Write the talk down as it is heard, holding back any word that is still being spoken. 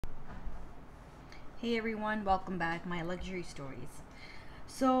Hey everyone, welcome back, my luxury stories.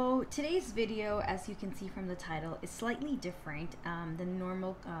 So today's video, as you can see from the title, is slightly different than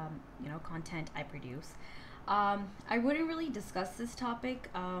normal content I produce. I wouldn't really discuss this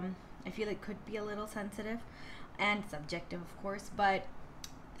topic. I feel it could be a little sensitive and subjective, of course, but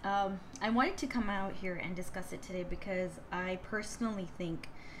I wanted to come out here and discuss it today because I personally think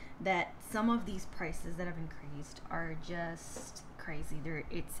that some of these prices that have increased are just crazy.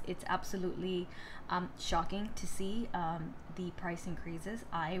 It's absolutely shocking to see the price increases.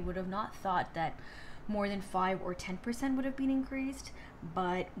 I would have not thought that more than 5 or 10% would have been increased,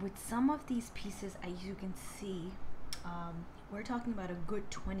 but with some of these pieces, as you can see, we're talking about a good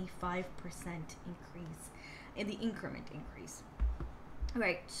 25% increase in the increment increase.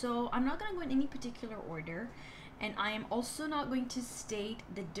 Right, so I'm not going to go in any particular order, and I am also not going to state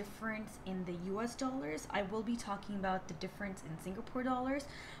the difference in the US dollars. I will be talking about the difference in Singapore dollars,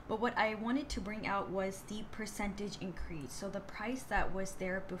 but what I wanted to bring out was the percentage increase. So the price that was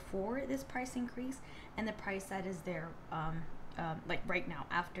there before this price increase and the price that is there like right now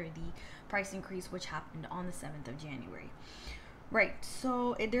after the price increase, which happened on the 7th of January. Right,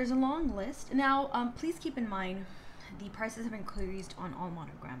 so there's a long list. Now, please keep in mind the prices have increased on all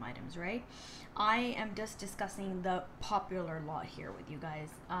monogram items, right? I am just discussing the popular lot here with you guys.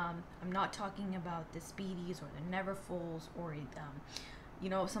 I'm not talking about the Speedies or the Neverfulls or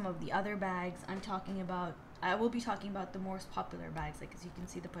some of the other bags. I will be talking about the most popular bags, like as you can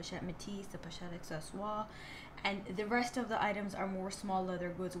see, the Pochette Métis, the Pochette Accessoire, and the rest of the items are more small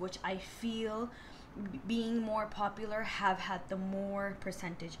leather goods, which I feel being more popular have had the more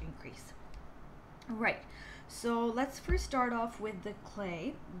percentage increase. Right, so let's first start off with the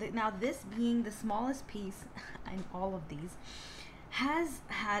clay. Now this being the smallest piece in all of these has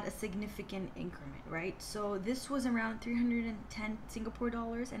had a significant increment, right? So this was around 310 Singapore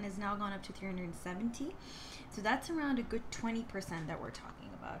dollars and has now gone up to 370. So that's around a good 20% that we're talking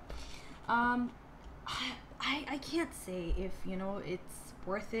about. I can't say if it's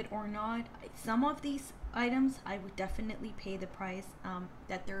worth it or not. Some of these items I would definitely pay the price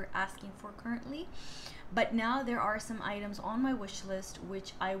that they're asking for currently, but now there are some items on my wish list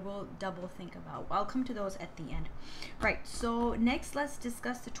which I will double think about. I'll come to those at the end. Right, so next let's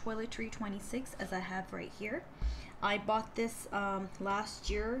discuss the Toiletry 26, as I have right here. I bought this last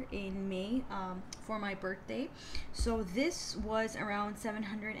year in May for my birthday. So this was around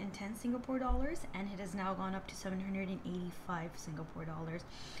 710 Singapore dollars and it has now gone up to 785 Singapore dollars.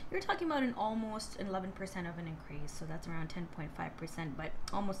 You're talking about an almost 11% of an increase. So that's around 10.5%, but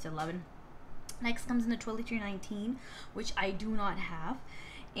almost 11. Next comes in the Toiletry 19, which I do not have.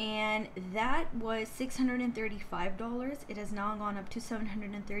 And that was $635. It has now gone up to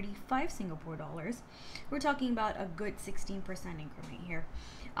 735 Singapore dollars. We're talking about a good 16% increment here.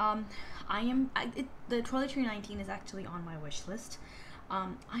 The Toiletry 19 is actually on my wish list.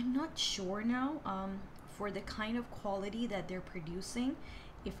 I'm not sure now for the kind of quality that they're producing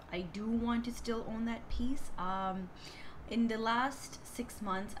if I do want to still own that piece. In the last 6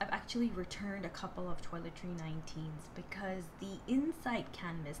 months, I've actually returned a couple of Toiletry 19s because the inside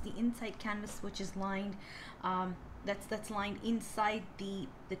canvas, which is lined, that's lined inside the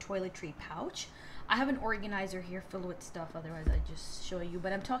toiletry pouch. I have an organizer here filled with stuff, otherwise I'd just show you,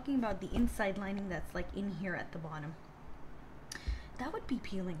 but I'm talking about the inside lining that's like in here at the bottom. That would be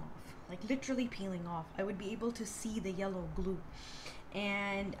peeling off, like literally peeling off. I would be able to see the yellow glue.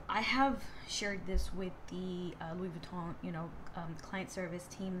 And I have shared this with the Louis Vuitton, client service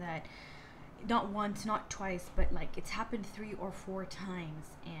team, that not once, not twice, but like it's happened 3 or 4 times,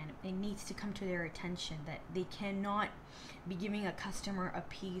 and it needs to come to their attention that they cannot be giving a customer a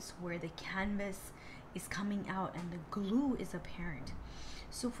piece where the canvas is coming out and the glue is apparent.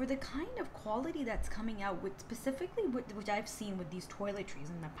 So for the kind of quality that's coming out with, specifically which I've seen with these toiletries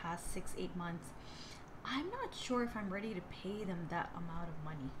in the past 6-8 months, I'm not sure if I'm ready to pay them that amount of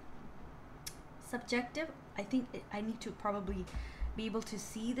money. Subjective, I think I need to probably be able to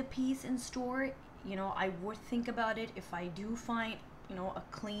see the piece in store. I would think about it if I do find, a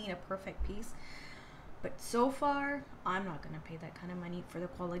clean, a perfect piece. But so far, I'm not going to pay that kind of money for the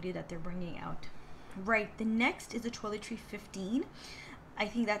quality that they're bringing out. Right, the next is the Toiletry 15. I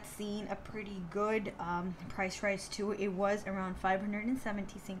think that's seen a pretty good price rise too. It was around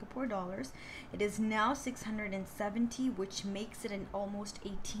 570 Singapore dollars. It is now 670, which makes it an almost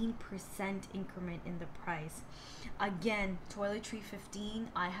 18% increment in the price. Again, Toiletry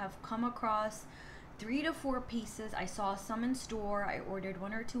 15, I have come across 3 to 4 pieces. I saw some in store. I ordered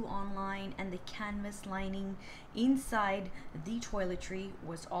 1 or 2 online, and the canvas lining inside the toiletry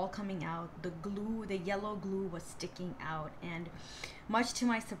was all coming out. The glue, the yellow glue, was sticking out, and much to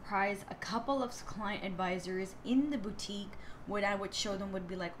my surprise, a couple of client advisors in the boutique, when I would show them, would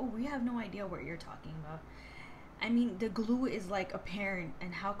be like, oh, we have no idea what you're talking about. I mean, the glue is like apparent,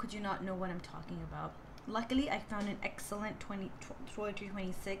 and how could you not know what I'm talking about? Luckily, I found an excellent toiletry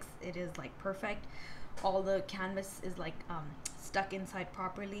 26. It is like perfect. All the canvas is like stuck inside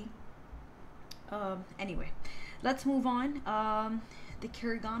properly. Anyway, let's move on. The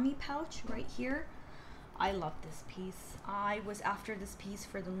kirigami pouch right here. I love this piece. I was after this piece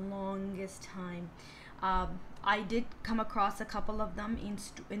for the longest time. I did come across a couple of them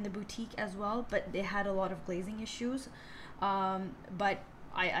in the boutique as well, but they had a lot of glazing issues. But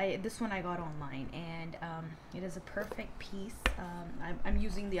this one I got online, and it is a perfect piece. I'm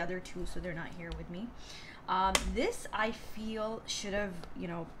using the other two, so they're not here with me. This I feel should have,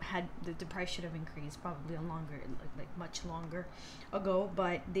 had the price should have increased probably a longer, like much longer ago,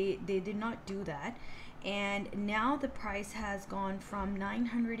 but they did not do that. And now the price has gone from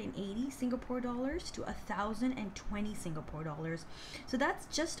 980 Singapore dollars to 1,020 Singapore dollars. So that's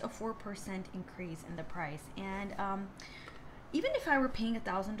just a 4% increase in the price. And even if I were paying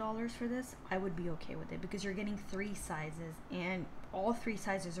 $1,000 for this, I would be okay with it, because you're getting 3 sizes, and all 3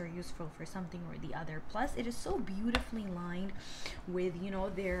 sizes are useful for something or the other. Plus, it is so beautifully lined with,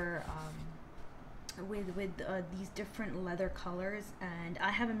 their with these different leather colors. And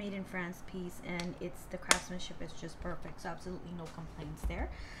I have a made in France piece, and the craftsmanship is just perfect, so absolutely no complaints there.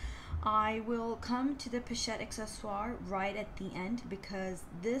 I will come to the pochette accessoire right at the end, because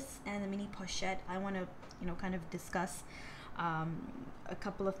this and the mini pochette, I want to kind of discuss a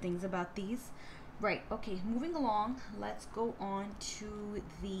couple of things about these. Right, okay, moving along, let's go on to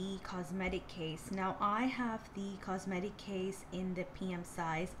the cosmetic case. Now, I have the cosmetic case in the PM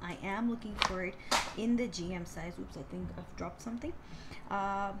size. I am looking for it in the GM size. Oops, I think I've dropped something.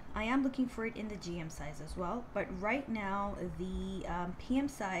 I am looking for it in the GM size as well, but right now the PM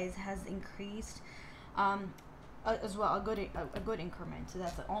size has increased as well, a good increment. So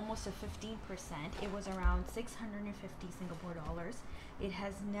that's almost a 15%. It was around 650 Singapore dollars. It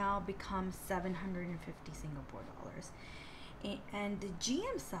has now become 750 Singapore dollars. And the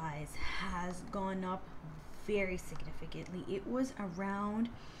GM size has gone up very significantly. It was around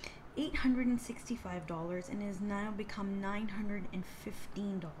 $865 and has now become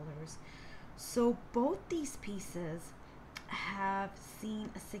 $915. So both these pieces have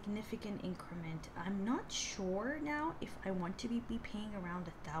seen a significant increment. I'm not sure now if I want to be paying around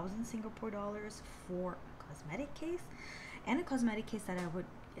 1,000 Singapore dollars for a cosmetic case, and a cosmetic case that I would,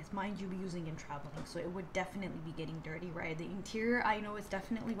 as mind you, be using in traveling, so it would definitely be getting dirty, right? The interior, I know, is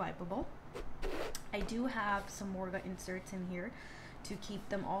definitely wipeable. I do have some Morga inserts in here to keep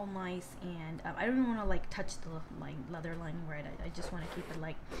them all nice, and I don't want to like touch the leather lining, right? I just want to keep it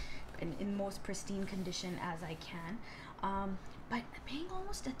like in most pristine condition as I can. But paying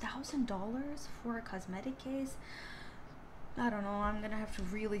almost $1,000 for a cosmetic case, I don't know. I'm gonna have to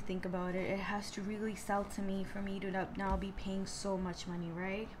really think about it. It has to really sell to me for me to now be paying so much money,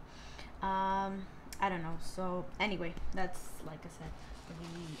 right? I don't know. So anyway, that's, like I said, the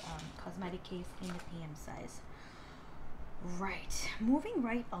cosmetic case in the PM size. Right, moving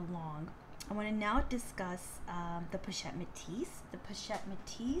right along, I want to now discuss the pochette métisse. The pochette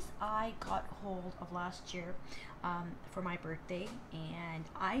métisse I got hold of last year for my birthday, and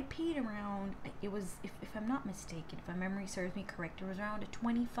I paid around, it was, if I'm not mistaken, if my memory serves me correct, it was around a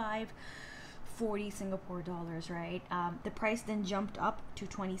 40 Singapore dollars, right? The price then jumped up to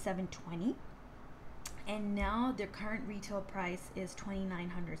 27.20, and now their current retail price is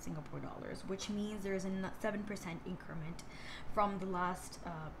 2,900 Singapore dollars, which means there's a 7% increment from the last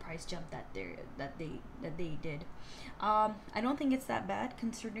price jump that they did. I don't think it's that bad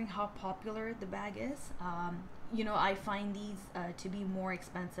considering how popular the bag is. I find these to be more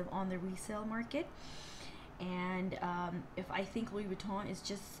expensive on the resale market. And if I think Louis Vuitton is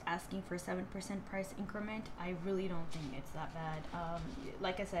just asking for a 7% price increment, I really don't think it's that bad.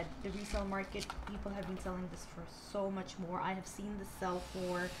 Like I said, the resale market, people have been selling this for so much more. I have seen this sell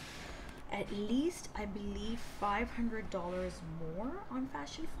for at least, I believe, $500 more on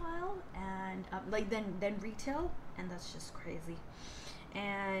Fashion File, and than retail, and that's just crazy.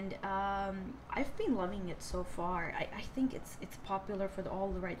 And I've been loving it so far. I think it's popular for all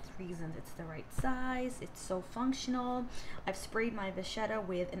the right reasons. It's the right size, it's so functional. I've sprayed my vachetta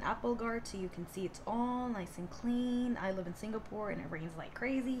with an apple guard so you can see it's all nice and clean. I live in Singapore and it rains like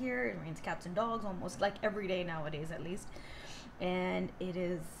crazy here. It rains cats and dogs almost like every day nowadays, at least. And it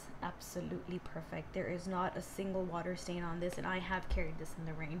is absolutely perfect. There is not a single water stain on this, and I have carried this in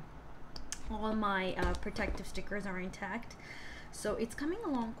the rain. All my protective stickers are intact, so it's coming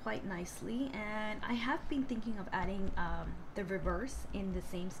along quite nicely. And I have been thinking of adding the reverse in the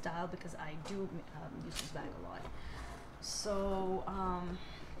same style, because I do use this bag a lot. So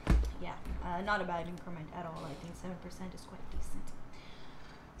yeah, not a bad increment at all. I think 7% is quite decent.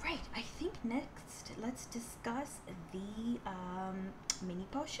 Right, I think next let's discuss the mini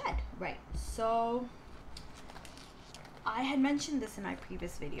pochette. Right, so I had mentioned this in my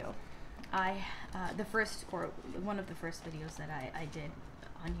previous video. The first, or one of the first videos that I did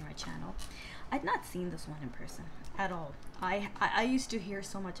on your channel. I'd not seen this one in person at all. I used to hear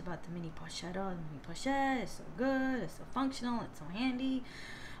so much about the mini pochette. Oh, the mini pochette is so good, it's so functional, it's so handy.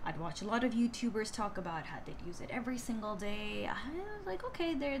 I'd watch a lot of YouTubers talk about how they'd use it every single day. I was like,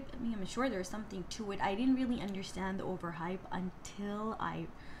 okay, I'm sure there's something to it. I didn't really understand the overhype until I,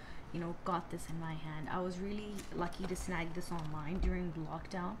 got this in my hand. I was really lucky to snag this online during the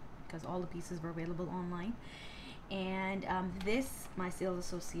lockdown, because all the pieces were available online. And my sales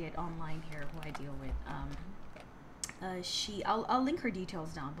associate online here, who I deal with, I'll link her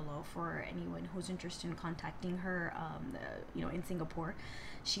details down below for anyone who's interested in contacting her, in Singapore.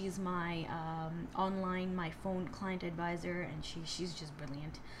 She's my my phone client advisor, and she's just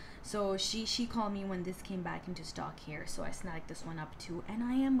brilliant. So she called me when this came back into stock here, so I snagged this one up too, and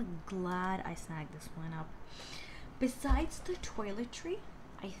I am glad I snagged this one up. Besides the toiletry,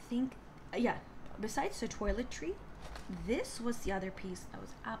 besides the toiletry, this was the other piece I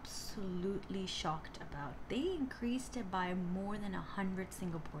was absolutely shocked about. They increased it by more than 100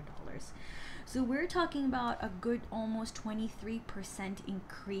 Singapore dollars. So we're talking about a good almost 23%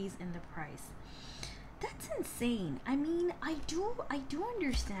 increase in the price. That's insane. I mean, I do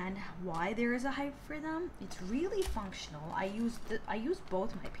understand why there is a hype for them. It's really functional. I use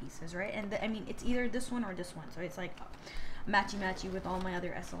both my pieces, right? And it's either this one or this one. So it's like matchy with all my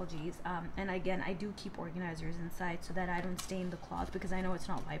other SLGs. And again, I do keep organizers inside so that I don't stain the cloth, because I know it's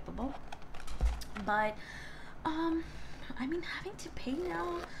not wipeable. But having to pay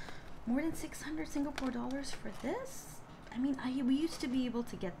now more than 600 Singapore dollars for this. We used to be able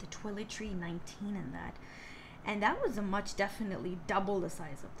to get the toiletry 19 in that, and that was definitely double the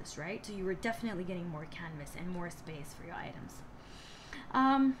size of this, right? So you were definitely getting more canvas and more space for your items.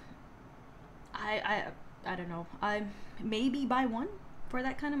 I don't know. I maybe buy one for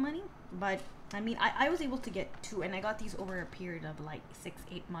that kind of money, but I was able to get two, and I got these over a period of like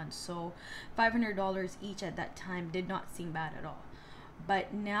 6-8 months. So $500 each at that time did not seem bad at all.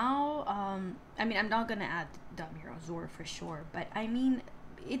 But now, I'm not gonna add Damir Azor for sure, but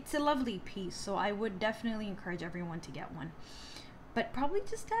it's a lovely piece, so I would definitely encourage everyone to get one. But probably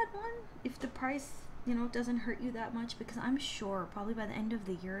just add one if the price, doesn't hurt you that much, because I'm sure probably by the end of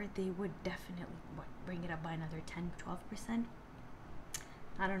the year they would definitely bring it up by another 10-12%.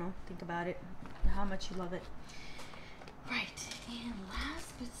 I don't know, think about it, how much you love it. Right, and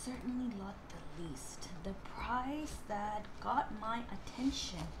last but certainly not the least, the price that got my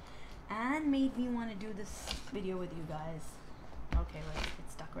attention and made me want to do this video with you guys. Okay,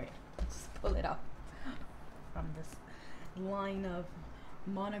 it's stuck right. Let's pull it up from this line of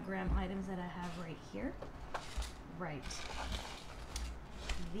monogram items that I have right here. Right,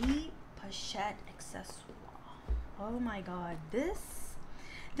 the pochette accessoire. Oh my god,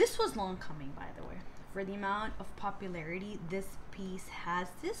 this was long coming, by the way. For the amount of popularity this piece has,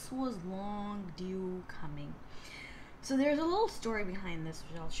 this was long due coming. So there's a little story behind this,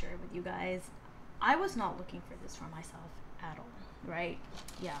 which I'll share with you guys. I was not looking for this for myself at all, right?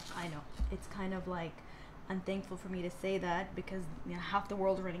 Yeah, I know. It's kind of like unthankful for me to say that, because half the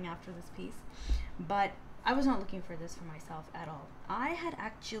world running after this piece. But I was not looking for this for myself at all. I had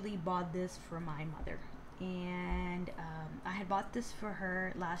actually bought this for my mother, and I had bought this for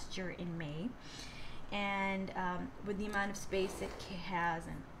her last year in May. And with the amount of space it has,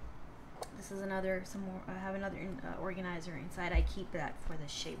 and this is I have another organizer inside. I keep that for the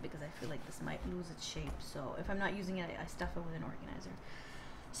shape, because I feel like this might lose its shape. So if I'm not using it, I stuff it with an organizer.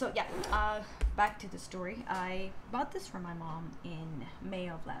 So yeah, back to the story. I bought this for my mom in May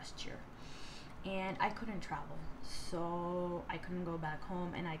of last year, and I couldn't travel, so I couldn't go back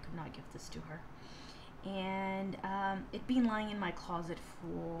home, and I could not give this to her. And it'd been lying in my closet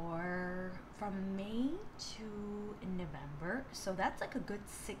from May to November, so that's like a good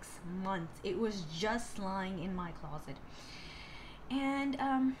 6 months. It was just lying in my closet, and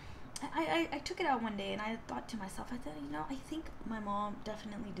I took it out one day, and I thought to myself, I thought, I think my mom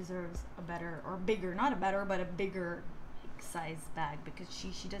definitely deserves a better, or bigger, not a better, but a bigger size bag, because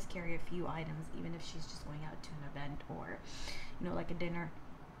she does carry a few items, even if she's just going out to an event or like a dinner.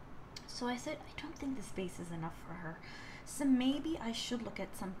 So I said, I don't think the space is enough for her. So maybe I should look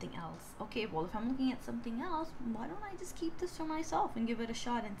at something else. Okay, well, if I'm looking at something else, why don't I just keep this for myself and give it a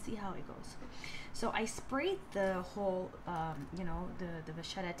shot and see how it goes? So I sprayed the whole, the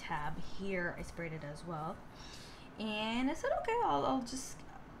vachetta tab here. I sprayed it as well. And I said, okay, I'll just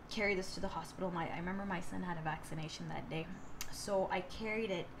carry this to the hospital. I remember my son had a vaccination that day. So I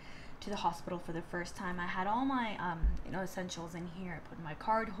carried it to the hospital for the first time. I had all my essentials in here. I put my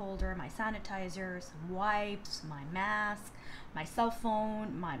card holder, my sanitizer, some wipes, my mask, my cell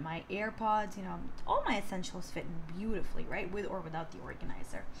phone, my AirPods, all my essentials fit in beautifully, right, with or without the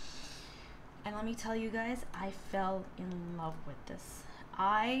organizer. And let me tell you guys, I fell in love with this.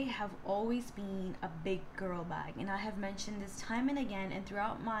 I have always been a big girl bag, and I have mentioned this time and again, and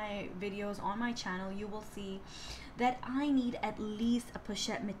throughout my videos on my channel you will see that I need at least a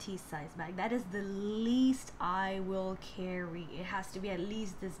pochette métis size bag. That is the least I will carry. It has to be at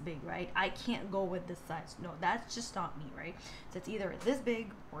least this big, right? I can't go with this size. No, that's just not me, right? So it's either this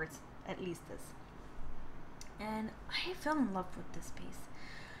big or it's at least this. And I fell in love with this piece,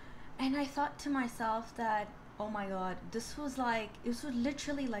 and I thought to myself that, oh my god, this was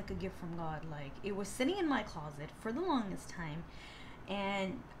literally like a gift from God. Like, it was sitting in my closet for the longest time,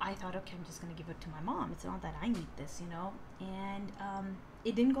 and I thought, okay, I'm just gonna give it to my mom. It's not that I need this, and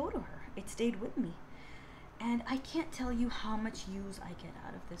it didn't go to her. It stayed with me, and I can't tell you how much use I get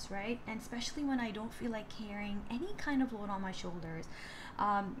out of this, right? And especially when I don't feel like carrying any kind of load on my shoulders.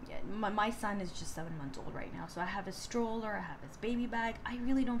 My son is just 7 months old right now, so I have his stroller, I have his baby bag. I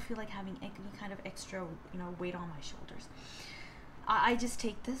really don't feel like having any kind of extra weight on my shoulders. I just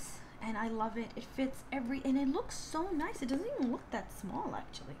take this and I love it. It fits and it looks so nice. It doesn't even look that small,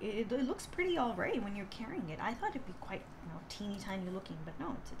 actually. It looks pretty alright when you're carrying it. I thought it'd be quite teeny tiny looking, but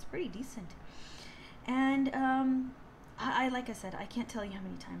no, it's pretty decent. And I like I said, I can't tell you how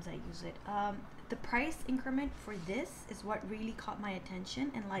many times I use it. The price increment for this is what really caught my attention,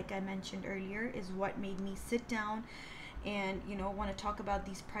 and like I mentioned earlier, is what made me sit down and want to talk about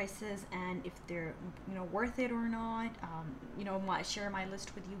these prices and if they're worth it or not. Share my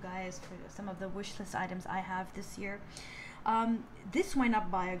list with you guys for some of the wish list items I have this year. This went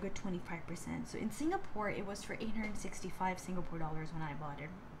up by a good 25%. So in Singapore, it was for 865 Singapore dollars when I bought it.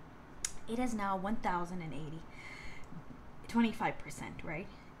 It is now 1,080. 25%, right?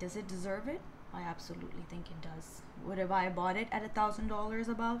 Does it deserve it? I absolutely think it does. Would have I bought it at $1,000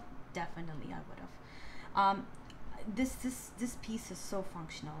 above? Definitely I would have. This piece is so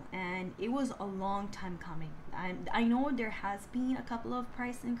functional, and it was a long time coming. I know there has been a couple of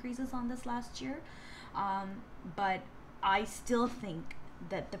price increases on this last year, but I still think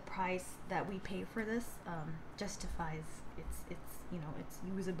that the price that we pay for this justifies its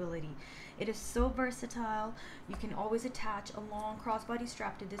usability. It is so versatile. You can always attach a long crossbody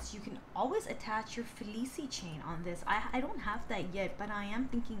strap to this. You can always attach your Felici chain on this. I don't have that yet, but I am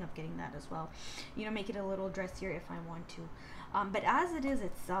thinking of getting that as well. Make it a little dressier if I want to. But as it is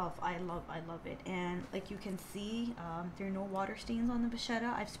itself, I love it. And like you can see, there are no water stains on the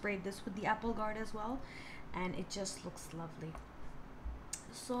vachetta. I've sprayed this with the Apple Guard as well, and it just looks lovely.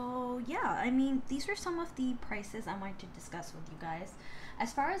 So yeah, these are some of the prices I wanted to discuss with you guys.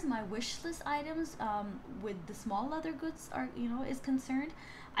 As far as my wish list items with the small leather goods is concerned,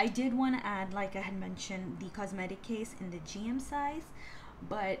 I did want to add, like I had mentioned, the cosmetic case in the GM size,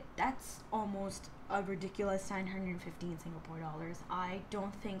 but that's almost a ridiculous 915 Singapore dollars. I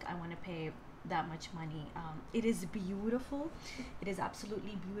don't think I want to pay that much money. It is beautiful. It is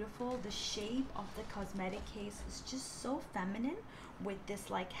absolutely beautiful. The shape of the cosmetic case is just so feminine, with this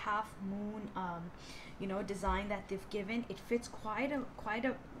like half moon design that they've given. It fits quite a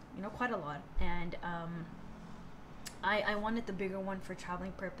lot, and I wanted the bigger one for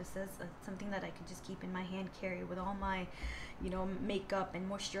traveling purposes, something that I could just keep in my hand, carry with all my makeup and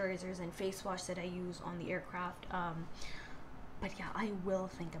moisturizers and face wash that I use on the aircraft. But yeah, I will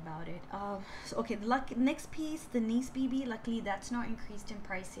think about it. So okay, next piece, the Nice BB. Luckily, that's not increased in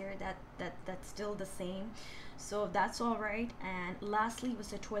price here. That's still the same, so that's all right. And lastly was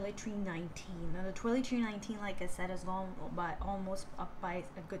the Toiletry 19. Now the Toiletry 19, like I said, has gone by almost up by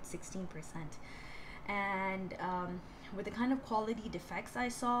a good 16%. And with the kind of quality defects I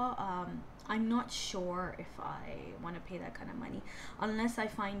saw, I'm not sure if I want to pay that kind of money unless I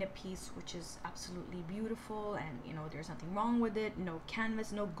find a piece which is absolutely beautiful and there's nothing wrong with it, no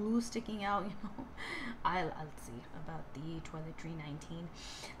canvas, no glue sticking out. I'll see about the Toiletry 19.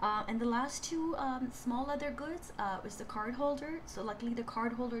 And the last two small leather goods was the card holder. So luckily the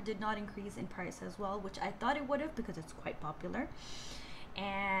card holder did not increase in price as well, which I thought it would have because it's quite popular.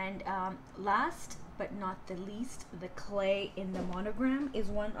 And last but not the least, the clay in the monogram is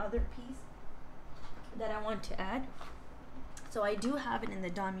one other piece that I want to add. So I do have it in the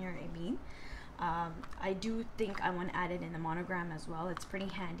Damier Ebene. I do think I want to add it in the monogram as well. It's pretty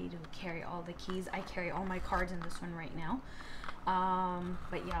handy to carry all the keys. I carry all my cards in this one right now.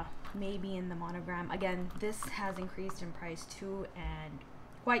 But yeah, maybe in the monogram. Again, this has increased in price too, and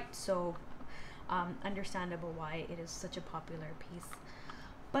quite so understandable why it is such a popular piece.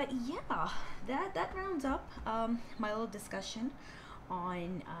 But yeah, that rounds up my little discussion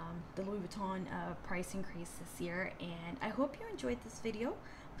on the Louis Vuitton price increase this year, and I hope you enjoyed this video.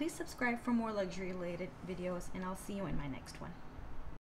 Please subscribe for more luxury related videos, and I'll see you in my next one.